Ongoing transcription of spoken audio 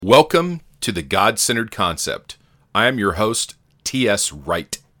Welcome to the God-Centered Concept. I am your host, T.S.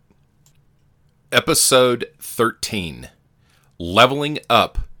 Wright. Episode 13, Leveling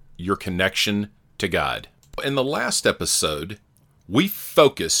Up Your Connection to God. In the last episode, we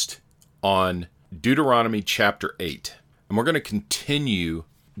focused on Deuteronomy chapter 8, and we're going to continue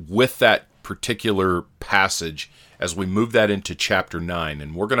with that particular passage as we move that into chapter 9.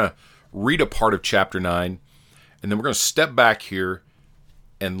 And we're going to read a part of chapter 9, and then we're going to step back here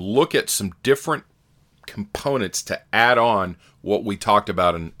and look at some different components to add on what we talked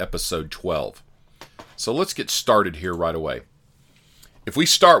about in episode 12. So let's get started here right away. If we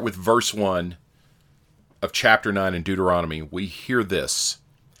start with verse 1 of chapter 9 in Deuteronomy, we hear this.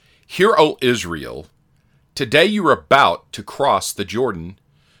 Hear, O Israel, today you are about to cross the Jordan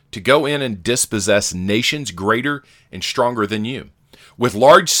to go in and dispossess nations greater and stronger than you, with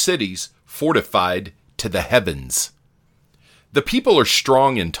large cities fortified to the heavens. The people are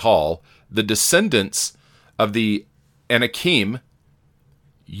strong and tall, the descendants of the Anakim.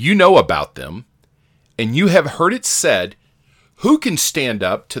 You know about them, and you have heard it said, who can stand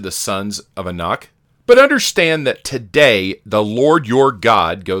up to the sons of Anak? But understand that today the Lord your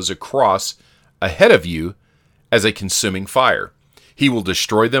God goes across ahead of you as a consuming fire. He will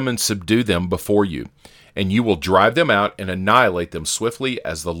destroy them and subdue them before you, and you will drive them out and annihilate them swiftly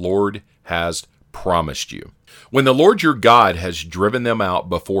as the Lord has promised you. When the Lord your God has driven them out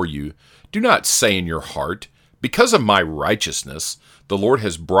before you, do not say in your heart, because of my righteousness, the Lord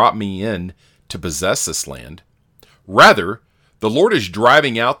has brought me in to possess this land. Rather, the Lord is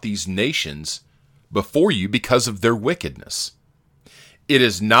driving out these nations before you because of their wickedness. It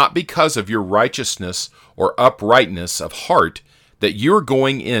is not because of your righteousness or uprightness of heart that you are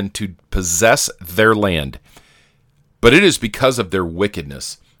going in to possess their land, but it is because of their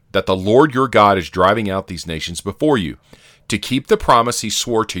wickedness that the Lord your God is driving out these nations before you, to keep the promise he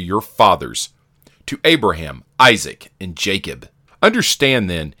swore to your fathers, to Abraham, Isaac, and Jacob. Understand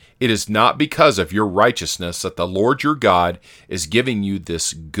then, it is not because of your righteousness that the Lord your God is giving you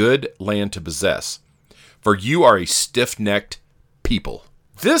this good land to possess, for you are a stiff-necked people.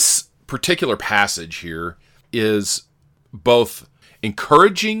 This particular passage here is both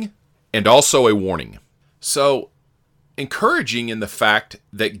encouraging and also a warning. So, encouraging in the fact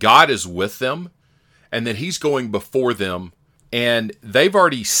that God is with them and that he's going before them, and they've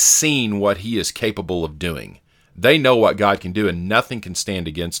already seen what he is capable of doing. They know what God can do, and nothing can stand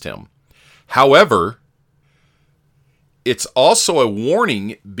against him. However, it's also a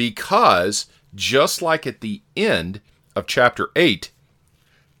warning because just like at the end of chapter 8,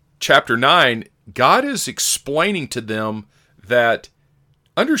 chapter 9, God is explaining to them that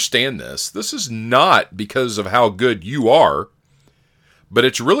understand this. This is not because of how good you are, but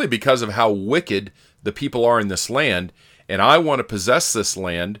it's really because of how wicked the people are in this land. And I want to possess this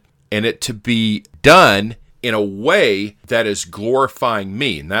land and it to be done in a way that is glorifying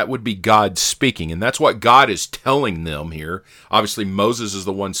me. And that would be God speaking. And that's what God is telling them here. Obviously, Moses is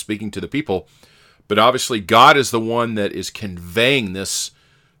the one speaking to the people, but obviously God is the one that is conveying this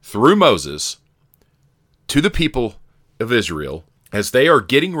through Moses to the people of Israel as they are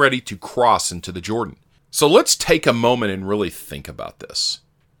getting ready to cross into the Jordan. So let's take a moment and really think about this.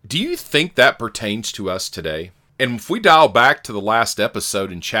 Do you think that pertains to us today? And if we dial back to the last episode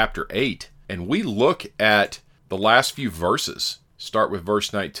in chapter 8, and we look at the last few verses, start with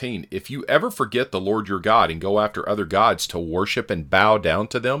verse 19. If you ever forget the Lord your God and go after other gods to worship and bow down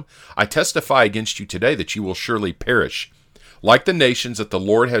to them, I testify against you today that you will surely perish. Like the nations that the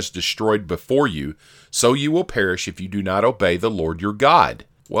Lord has destroyed before you, so you will perish if you do not obey the Lord your God.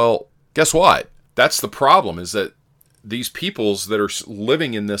 Well, guess what? That's the problem, is that these peoples that are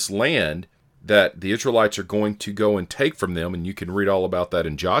living in this land that the Israelites are going to go and take from them, and you can read all about that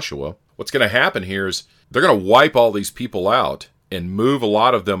in Joshua, what's going to happen here is they're going to wipe all these people out and move a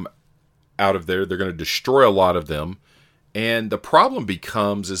lot of them out of there. They're going to destroy a lot of them. And the problem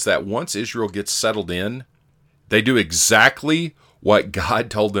becomes is that once Israel gets settled in, they do exactly what God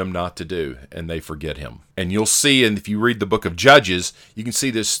told them not to do, and they forget him. And you'll see, and if you read the book of Judges, you can see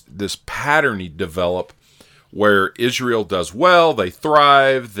this pattern develop where Israel does well, they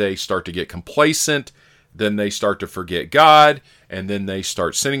thrive, they start to get complacent, then they start to forget God, and then they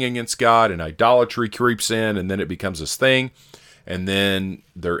start sinning against God, and idolatry creeps in, and then it becomes this thing, and then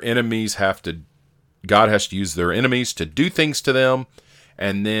their enemies God has to use their enemies to do things to them,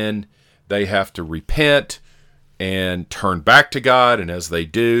 and then they have to repent and turn back to God, and as they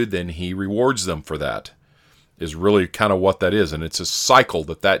do, then he rewards them for that, is really kind of what that is. And it's a cycle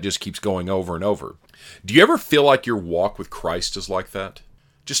that just keeps going over and over. Do you ever feel like your walk with Christ is like that?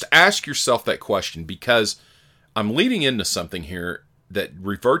 Just ask yourself that question, because I'm leading into something here that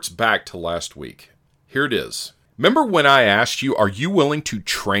reverts back to last week. Here it is. Remember when I asked you, are you willing to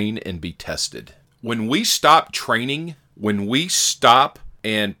train and be tested? When we stop training, when we stop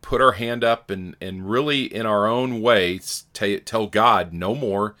and put our hand up and really in our own way tell God no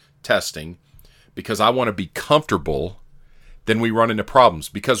more testing because I want to be comfortable, then we run into problems.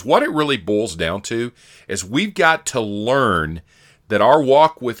 Because what it really boils down to is we've got to learn that our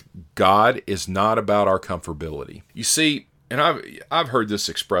walk with God is not about our comfortability. You see, and I've heard this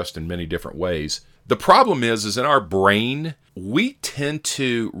expressed in many different ways. The problem is in our brain, we tend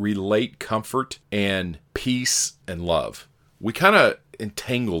to relate comfort and peace and love. We kind of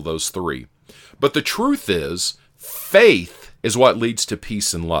entangle those three. But the truth is, faith is what leads to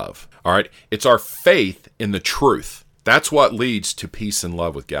peace and love. All right? It's our faith in the truth. That's what leads to peace and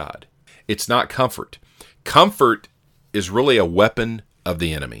love with God. It's not comfort. Comfort is really a weapon of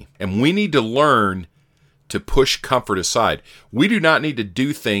the enemy. And we need to learn to push comfort aside. We do not need to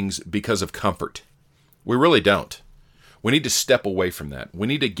do things because of comfort. We really don't. We need to step away from that. We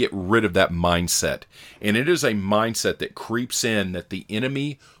need to get rid of that mindset. And it is a mindset that creeps in that the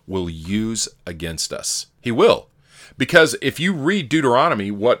enemy will use against us. He will. Because if you read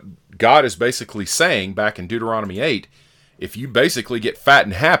Deuteronomy, what God is basically saying back in Deuteronomy 8, if you basically get fat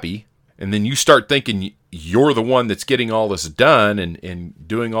and happy, and then you start thinking you're the one that's getting all this done and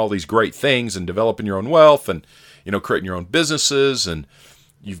doing all these great things and developing your own wealth and, creating your own businesses, and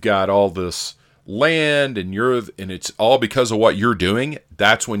you've got all this land and it's all because of what you're doing,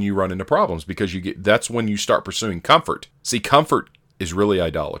 that's when you run into problems because that's when you start pursuing comfort. See, comfort is really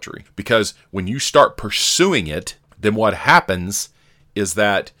idolatry because when you start pursuing it, then what happens is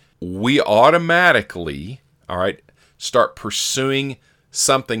that we automatically, all right, start pursuing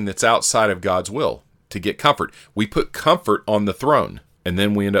something that's outside of God's will to get comfort. We put comfort on the throne and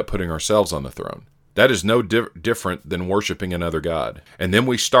then we end up putting ourselves on the throne. That is no different than worshiping another god. And then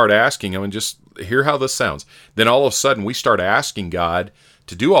we start asking him, and just hear how this sounds. Then all of a sudden we start asking God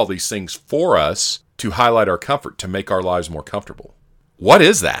to do all these things for us to highlight our comfort, to make our lives more comfortable. What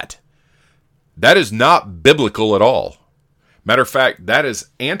is that? That is not biblical at all. Matter of fact, that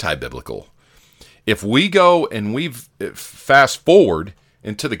is anti-biblical. If we go and we fast forward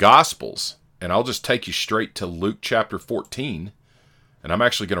into the Gospels, and I'll just take you straight to Luke chapter 14, and I'm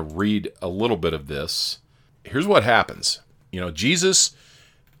actually going to read a little bit of this. Here's what happens. Jesus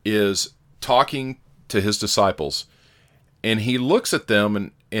is talking to his disciples, and he looks at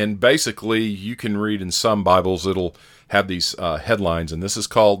them, and basically, you can read in some Bibles, it'll have these headlines, and this is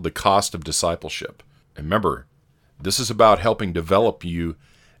called The Cost of Discipleship. And remember, this is about helping develop you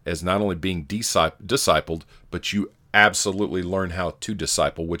as not only being discipled, but you absolutely learn how to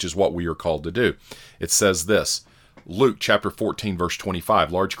disciple, which is what we are called to do. It says this, Luke chapter 14, verse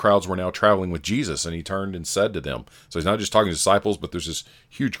 25, large crowds were now traveling with Jesus, and he turned and said to them, so he's not just talking to disciples, but there's this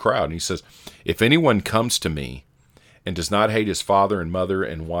huge crowd, and he says, if anyone comes to me and does not hate his father and mother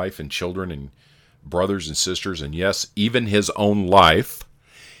and wife and children and brothers and sisters, and yes, even his own life,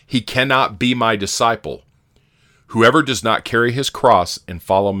 he cannot be my disciple. Whoever does not carry his cross and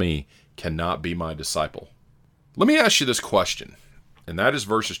follow me cannot be my disciple. Let me ask you this question, and that is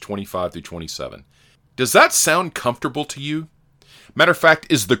verses 25 through 27. Does that sound comfortable to you? Matter of fact,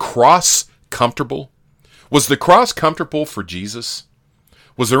 is the cross comfortable? Was the cross comfortable for Jesus?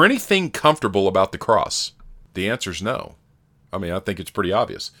 Was there anything comfortable about the cross? The answer is no. I think it's pretty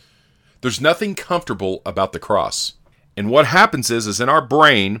obvious. There's nothing comfortable about the cross. And what happens is in our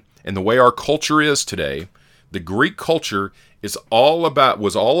brain and the way our culture is today, the Greek culture was all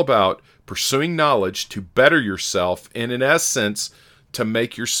about pursuing knowledge to better yourself and, in essence, to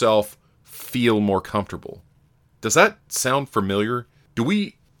make yourself feel more comfortable. Does that sound familiar? Do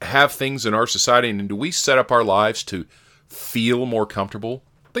we have things in our society and do we set up our lives to feel more comfortable?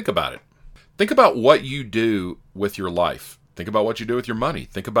 Think about it. Think about what you do with your life. Think about what you do with your money.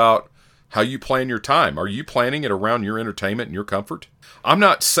 Think about how you plan your time. Are you planning it around your entertainment and your comfort? I'm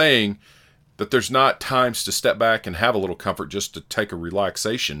not saying that there's not times to step back and have a little comfort just to take a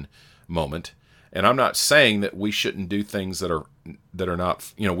relaxation moment. And I'm not saying that we shouldn't do things that are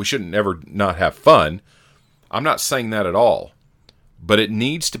not, we shouldn't ever not have fun. I'm not saying that at all. But it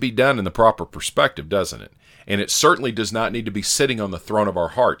needs to be done in the proper perspective, doesn't it? And it certainly does not need to be sitting on the throne of our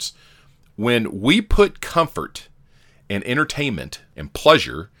hearts. When we put comfort and entertainment and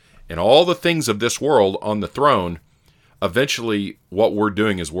pleasure and all the things of this world on the throne, eventually what we're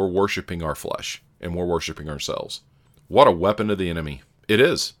doing is we're worshiping our flesh and we're worshiping ourselves. What a weapon of the enemy. It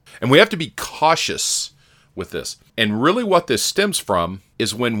is. And we have to be cautious with this. And really what this stems from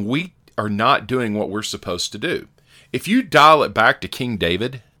is when we are not doing what we're supposed to do. If you dial it back to King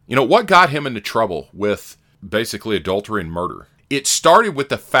David, what got him into trouble with basically adultery and murder? It started with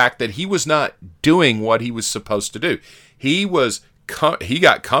the fact that he was not doing what he was supposed to do. He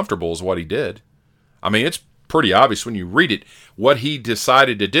got comfortable is what he did. I mean, it's pretty obvious when you read it. What he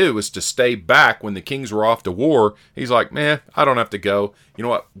decided to do was to stay back when the kings were off to war. He's like, man, I don't have to go. You know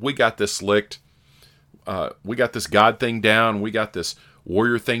what? We got this licked. We got this God thing down. We got this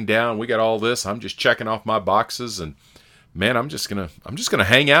warrior thing down. We got all this. I'm just checking off my boxes, and man, I'm just gonna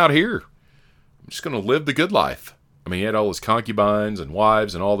hang out here. I'm just gonna live the good life. I mean, he had all his concubines and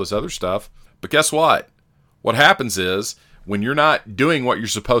wives and all this other stuff. But guess what? What happens is when you're not doing what you're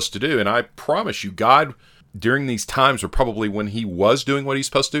supposed to do, and I promise you, God, during these times, or probably when he was doing what he's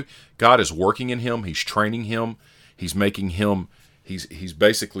supposed to do, God is working in him. He's training him. He's making him, he's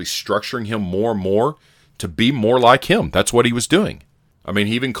basically structuring him more and more to be more like him. That's what he was doing. I mean,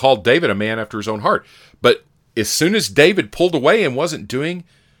 he even called David a man after his own heart. But as soon as David pulled away and wasn't doing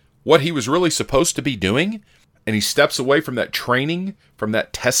what he was really supposed to be doing, and he steps away from that training, from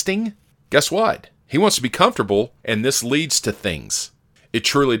that testing, guess what? He wants to be comfortable, and this leads to things. It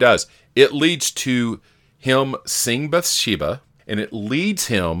truly does. It leads to him seeing Bathsheba, and it leads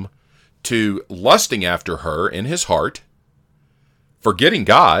him to lusting after her in his heart, forgetting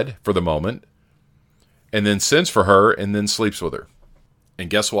God for the moment, and then sins for her, and then sleeps with her.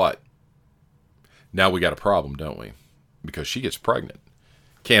 And guess what? Now we got a problem, don't we? Because she gets pregnant.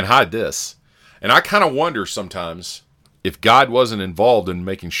 Can't hide this. And I kind of wonder sometimes if God wasn't involved in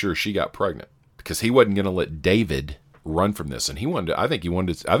making sure she got pregnant, because he wasn't going to let David run from this. And I think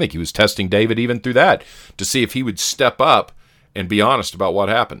he was testing David even through that to see if he would step up and be honest about what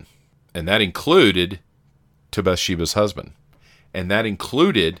happened. And that included to Bathsheba's husband. And that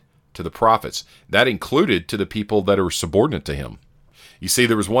included to the prophets. That included to the people that are subordinate to him. You see,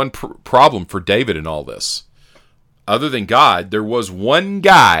 there was one problem for David in all this. Other than God, there was one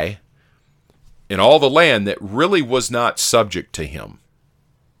guy in all the land that really was not subject to him.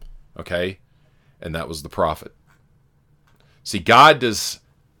 Okay? And that was the prophet. See,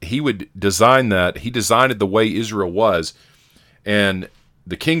 he would design that. He designed it the way Israel was. And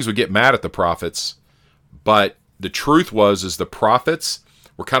the kings would get mad at the prophets. But the truth is the prophets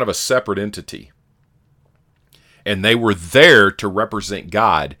were kind of a separate entity. And they were there to represent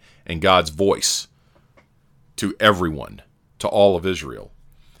God and God's voice to everyone, to all of Israel.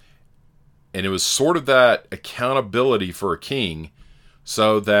 And it was sort of that accountability for a king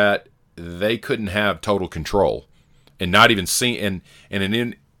so that they couldn't have total control and not even see, and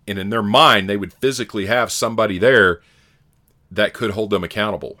in their mind, they would physically have somebody there that could hold them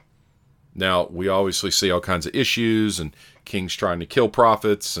accountable. Now, we obviously see all kinds of issues and kings trying to kill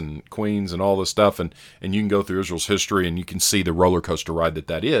prophets and queens and all this stuff. And you can go through Israel's history and you can see the roller coaster ride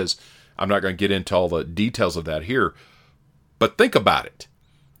that is. I'm not going to get into all the details of that here. But think about it.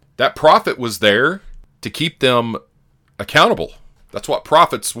 That prophet was there to keep them accountable. That's what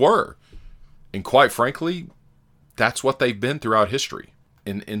prophets were. And quite frankly, that's what they've been throughout history.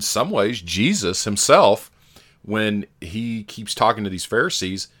 In some ways, Jesus himself, when he keeps talking to these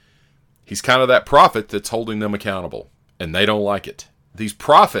Pharisees, he's kind of that prophet that's holding them accountable, and they don't like it. These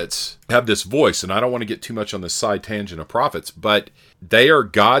prophets have this voice, and I don't want to get too much on this side tangent of prophets, but they are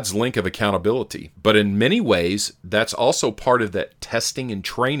God's link of accountability. But in many ways, that's also part of that testing and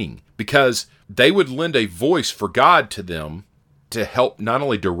training, because they would lend a voice for God to them to help not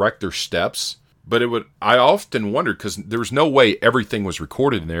only direct their steps, but I often wondered, because there was no way everything was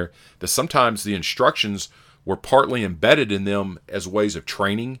recorded in there, that sometimes the instructions were partly embedded in them as ways of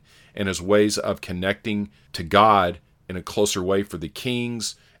training and as ways of connecting to God in a closer way for the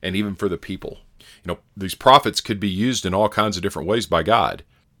kings and even for the people. You know, these prophets could be used in all kinds of different ways by God.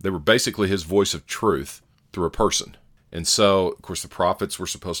 They were basically his voice of truth through a person. And so, of course, the prophets were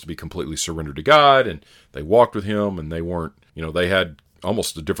supposed to be completely surrendered to God, and they walked with him, and they weren't, they had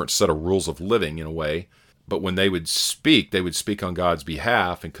almost a different set of rules of living in a way. But when they would speak on God's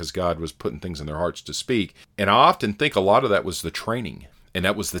behalf, and because God was putting things in their hearts to speak. And I often think a lot of that was the training, and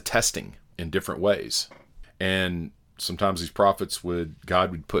that was the testing in different ways. And sometimes these prophets God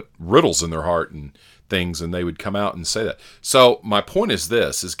would put riddles in their heart and things, and they would come out and say that. So my point is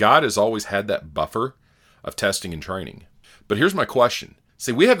God has always had that buffer of testing and training. But here's my question.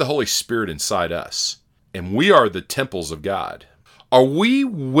 See, we have the Holy Spirit inside us, and we are the temples of God. Are we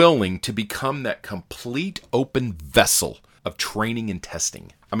willing to become that complete open vessel of training and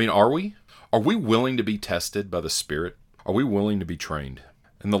testing? I mean, are we? Are we willing to be tested by the Spirit? Are we willing to be trained?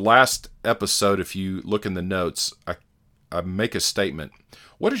 In the last episode, if you look in the notes, I make a statement.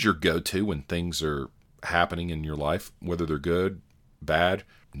 What is your go-to when things are happening in your life, whether they're good, bad,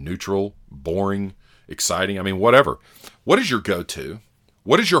 neutral, boring, exciting? I mean, whatever. What is your go-to?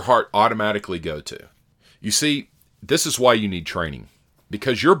 What does your heart automatically go to? You see, this is why you need training.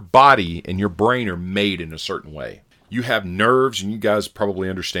 Because your body and your brain are made in a certain way. You have nerves, and you guys probably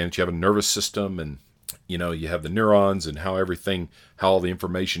understand that you have a nervous system, and you have the neurons and how all the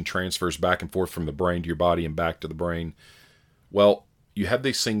information transfers back and forth from the brain to your body and back to the brain. Well, you have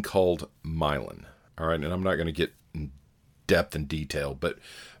this thing called myelin. All right, and I'm not going to get in depth and detail, but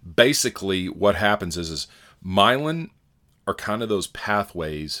basically what happens is myelin are kind of those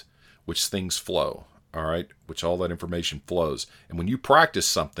pathways which things flow. All right, which all that information flows. And when you practice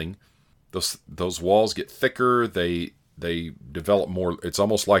something, those walls get thicker. They develop more. It's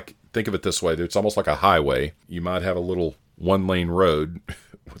almost like, think of it this way. It's almost like a highway. You might have a little one-lane road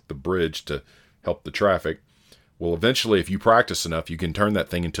with the bridge to help the traffic. Well, eventually, if you practice enough, you can turn that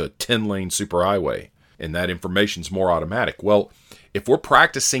thing into a 10-lane superhighway, and that information's more automatic. Well, if we're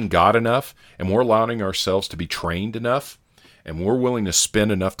practicing God enough, and we're allowing ourselves to be trained enough, and we're willing to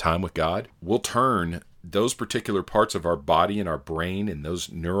spend enough time with God, we'll turn those particular parts of our body and our brain and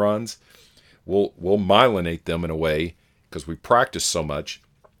those neurons, we'll myelinate them in a way, because we practice so much.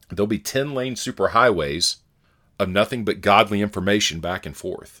 There'll be 10-lane superhighways of nothing but godly information back and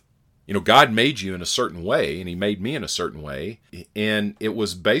forth. God made you in a certain way, and He made me in a certain way, and it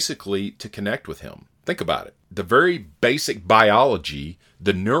was basically to connect with Him. Think about it. The very basic biology,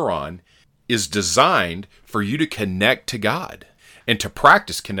 the neuron, is designed for you to connect to God and to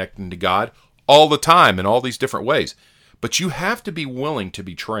practice connecting to God all the time in all these different ways. But you have to be willing to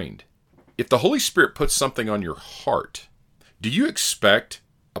be trained. If the Holy Spirit puts something on your heart, do you expect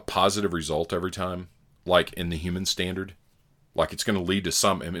a positive result every time? Like in the human standard? Like it's going to lead to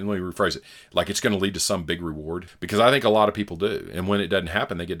let me rephrase it. Like it's going to lead to some big reward? Because I think a lot of people do. And when it doesn't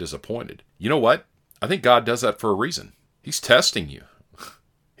happen, they get disappointed. You know what? I think God does that for a reason. He's testing you.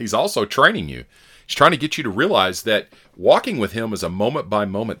 He's also training you. He's trying to get you to realize that walking with Him is a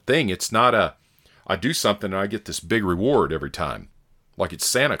moment-by-moment thing. It's not I do something and I get this big reward every time. Like it's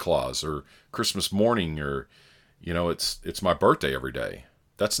Santa Claus or Christmas morning or, it's my birthday every day.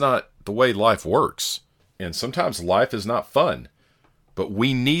 That's not the way life works. And sometimes life is not fun. But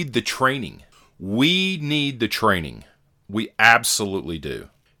we need the training. We need the training. We absolutely do.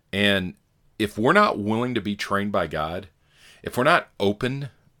 And if we're not willing to be trained by God, if we're not open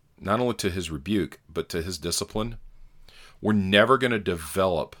not only to His rebuke, but to His discipline, we're never going to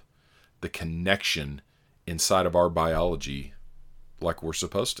develop the connection inside of our biology like we're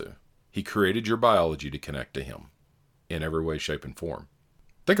supposed to. He created your biology to connect to Him in every way, shape, and form.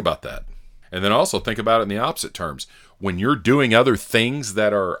 Think about that. And then also think about it in the opposite terms. When you're doing other things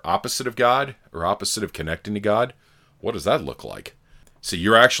that are opposite of God or opposite of connecting to God, what does that look like? So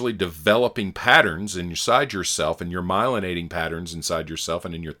you're actually developing patterns inside yourself, and you're myelinating patterns inside yourself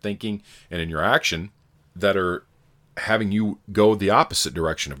and in your thinking and in your action that are having you go the opposite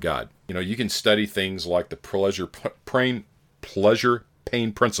direction of God. You can study things like the pleasure-pain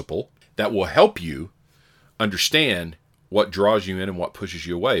principle that will help you understand what draws you in and what pushes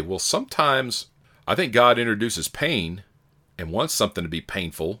you away. Well, sometimes I think God introduces pain and wants something to be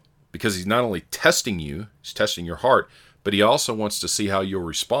painful because He's not only testing you, He's testing your heart, but He also wants to see how you'll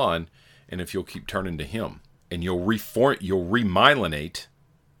respond and if you'll keep turning to Him. And you'll remyelinate,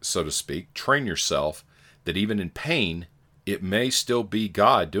 so to speak, train yourself that even in pain, it may still be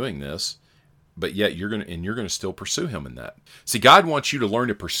God doing this, but yet you're going to still pursue Him in that. See, God wants you to learn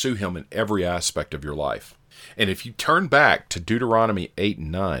to pursue Him in every aspect of your life. And if you turn back to Deuteronomy 8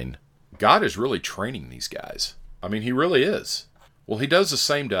 and 9, God is really training these guys. I mean, He really is. Well, He does the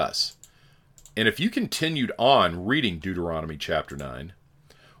same to us. And if you continued on reading Deuteronomy chapter 9,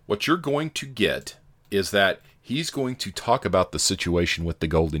 what you're going to get is that He's going to talk about the situation with the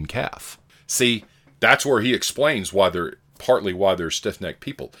golden calf. See, that's where He explains partly why they're stiff-necked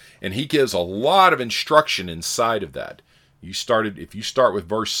people. And He gives a lot of instruction inside of that. If you start with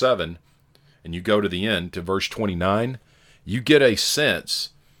verse 7 and you go to the end to verse 29, you get a sense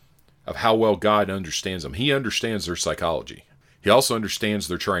of how well God understands them. He understands their psychology. He also understands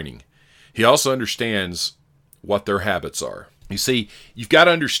their training. He also understands what their habits are. You see, you've got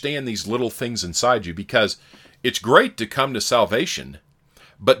to understand these little things inside you, because it's great to come to salvation,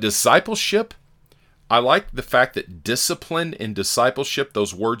 but discipleship, I like the fact that discipline and discipleship,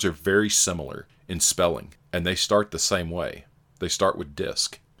 those words are very similar in spelling, and they start the same way. They start with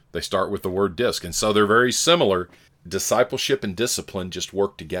disc. They start with the word disc, and so they're very similar. Discipleship and discipline just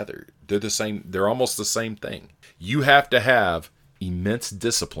work together. They're the same. They're almost the same thing. You have to have immense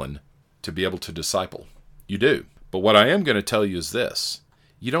discipline to be able to disciple. You do. But what I am going to tell you is this.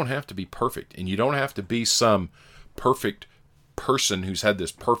 You don't have to be perfect, and you don't have to be some perfect person who's had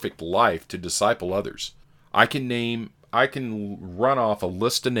this perfect life to disciple others. I can run off a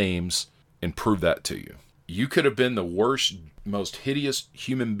list of names and prove that to you. You could have been the worst, most hideous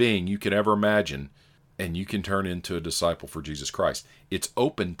human being you could ever imagine, and you can turn into a disciple for Jesus Christ. It's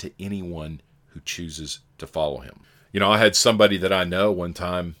open to anyone who chooses to follow him. I had somebody that I know one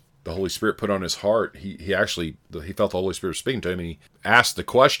time, the Holy Spirit put on his heart. He felt the Holy Spirit speaking to him, and he asked the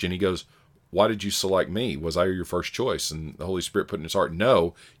question. He goes, "Why did you select me? Was I your first choice?" And the Holy Spirit put in his heart,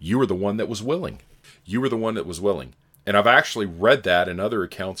 "No, you were the one that was willing. You were the one that was willing." And I've actually read that in other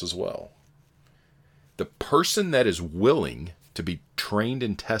accounts as well. The person that is willing to be trained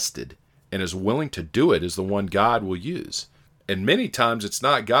and tested and is willing to do it is the one God will use. And many times it's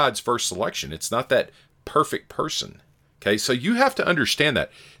not God's first selection. It's not that perfect person. Okay, so you have to understand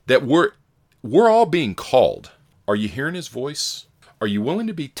that we're all being called. Are you hearing his voice? Are you willing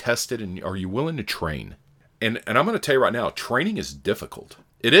to be tested, and are you willing to train? And I'm going to tell you right now, training is difficult.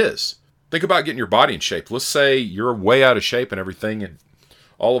 It is. Think about getting your body in shape. Let's say you're way out of shape and everything, and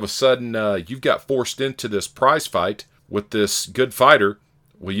all of a sudden you've got forced into this prize fight with this good fighter.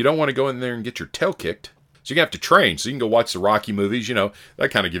 Well, you don't want to go in there and get your tail kicked. So you have to train. So you can go watch the Rocky movies,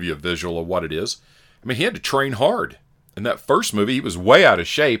 that kind of give you a visual of what it is. I mean, he had to train hard. In that first movie, he was way out of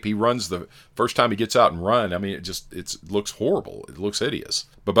shape. He runs the first time he gets out and run. I mean, it looks horrible. It looks hideous.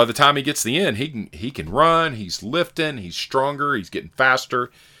 But by the time he gets to the end, he can run. He's lifting. He's stronger. He's getting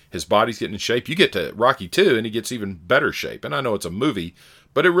faster. His body's getting in shape. You get to Rocky 2, and he gets even better shape. And I know it's a movie,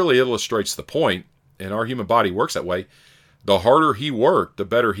 but it really illustrates the point. And our human body works that way. The harder he worked, the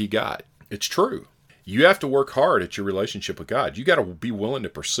better he got. It's true. You have to work hard at your relationship with God. You got to be willing to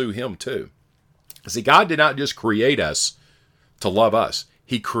pursue him too. See, God did not just create us to love us.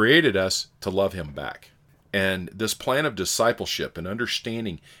 He created us to love him back. And this plan of discipleship and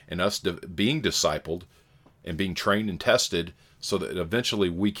understanding and us being discipled and being trained and tested so that eventually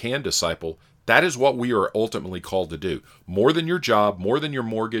we can disciple, that is what we are ultimately called to do. More than your job, more than your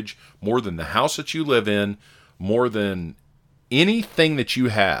mortgage, more than the house that you live in, more than anything that you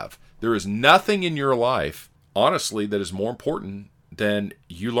have. There is nothing in your life, honestly, that is more important than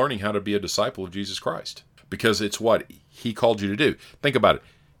you learning how to be a disciple of Jesus Christ. Because it's what he called you to do. Think about it.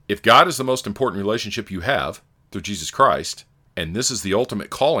 If God is the most important relationship you have through Jesus Christ, and this is the ultimate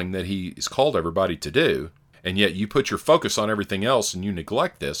calling that he has called everybody to do, and yet you put your focus on everything else and you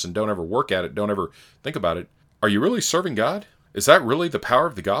neglect this and don't ever work at it, don't ever think about it, are you really serving God? Is that really the power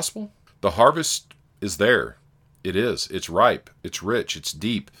of the gospel? The harvest is there. It is. It's ripe. It's rich. It's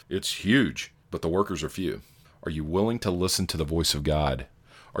deep. It's huge. But the workers are few. Are you willing to listen to the voice of God?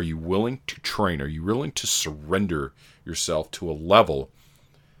 Are you willing to train? Are you willing to surrender yourself to a level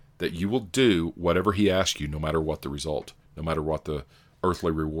that you will do whatever he asks you, no matter what the result, no matter what the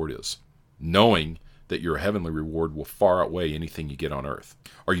earthly reward is, knowing that your heavenly reward will far outweigh anything you get on earth?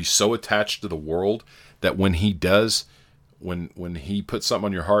 Are you so attached to the world that when he does, when he puts something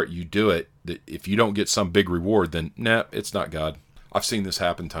on your heart, you do it, that if you don't get some big reward, then nah, it's not God? I've seen this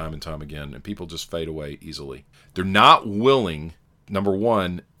happen time and time again, and people just fade away easily. They're not willing, number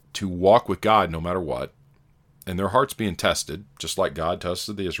one, to walk with God no matter what, and their heart's being tested, just like God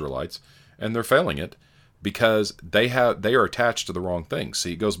tested the Israelites, and they're failing it because they are attached to the wrong things.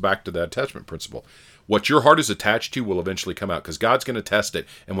 See, it goes back to that attachment principle. What your heart is attached to will eventually come out because God's going to test it,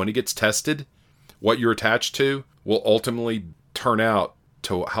 and when it gets tested, what you're attached to will ultimately turn out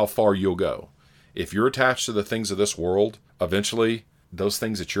to how far you'll go. If you're attached to the things of this world, eventually those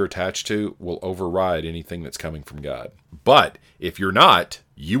things that you're attached to will override anything that's coming from God. But if you're not,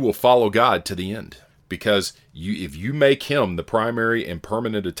 you will follow God to the end. Because if you make him the primary and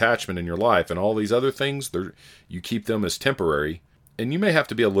permanent attachment in your life, and all these other things, you keep them as temporary, and you may have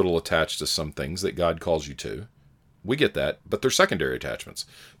to be a little attached to some things that God calls you to. We get that, but they're secondary attachments.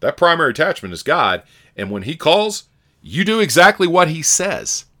 That primary attachment is God, and when he calls, you do exactly what he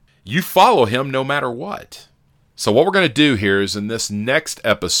says. You follow him no matter what. So what we're going to do here is in this next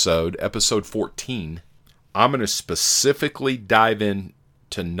episode, episode 14, I'm going to specifically dive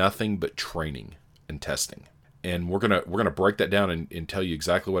into nothing but training and testing. And we're going to break that down and tell you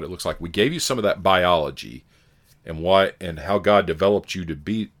exactly what it looks like. We gave you some of that biology and why and how God developed you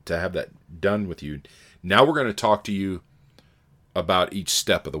to have that done with you. Now we're going to talk to you about each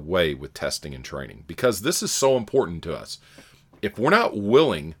step of the way with testing and training, because this is so important to us. If we're not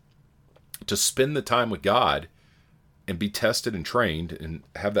willing to spend the time with God and be tested and trained and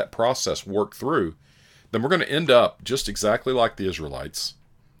have that process work through, then we're going to end up just exactly like the Israelites,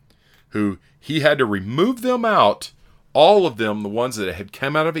 who he had to remove them out, all of them, the ones that had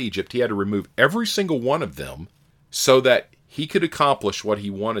come out of Egypt. He had to remove every single one of them so that he could accomplish what he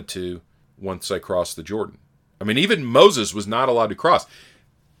wanted to once they crossed the Jordan. I mean, even Moses was not allowed to cross,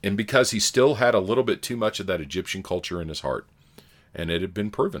 and because he still had a little bit too much of that Egyptian culture in his heart, and it had been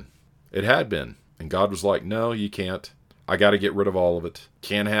proven. It had been. And God was like, no, you can't. I got to get rid of all of it.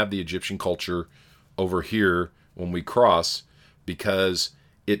 Can't have the Egyptian culture over here when we cross because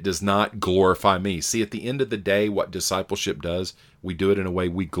it does not glorify me. See, at the end of the day, what discipleship does, we do it in a way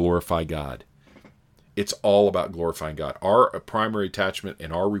we glorify God. It's all about glorifying God. Our primary attachment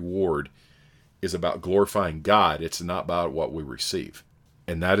and our reward is about glorifying God. It's not about what we receive.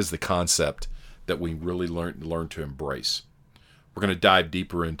 And that is the concept that we really learn to embrace. We're going to dive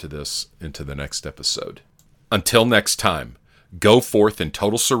deeper into this into the next episode. Until next time, go forth in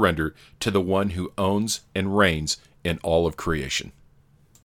total surrender to the one who owns and reigns in all of creation.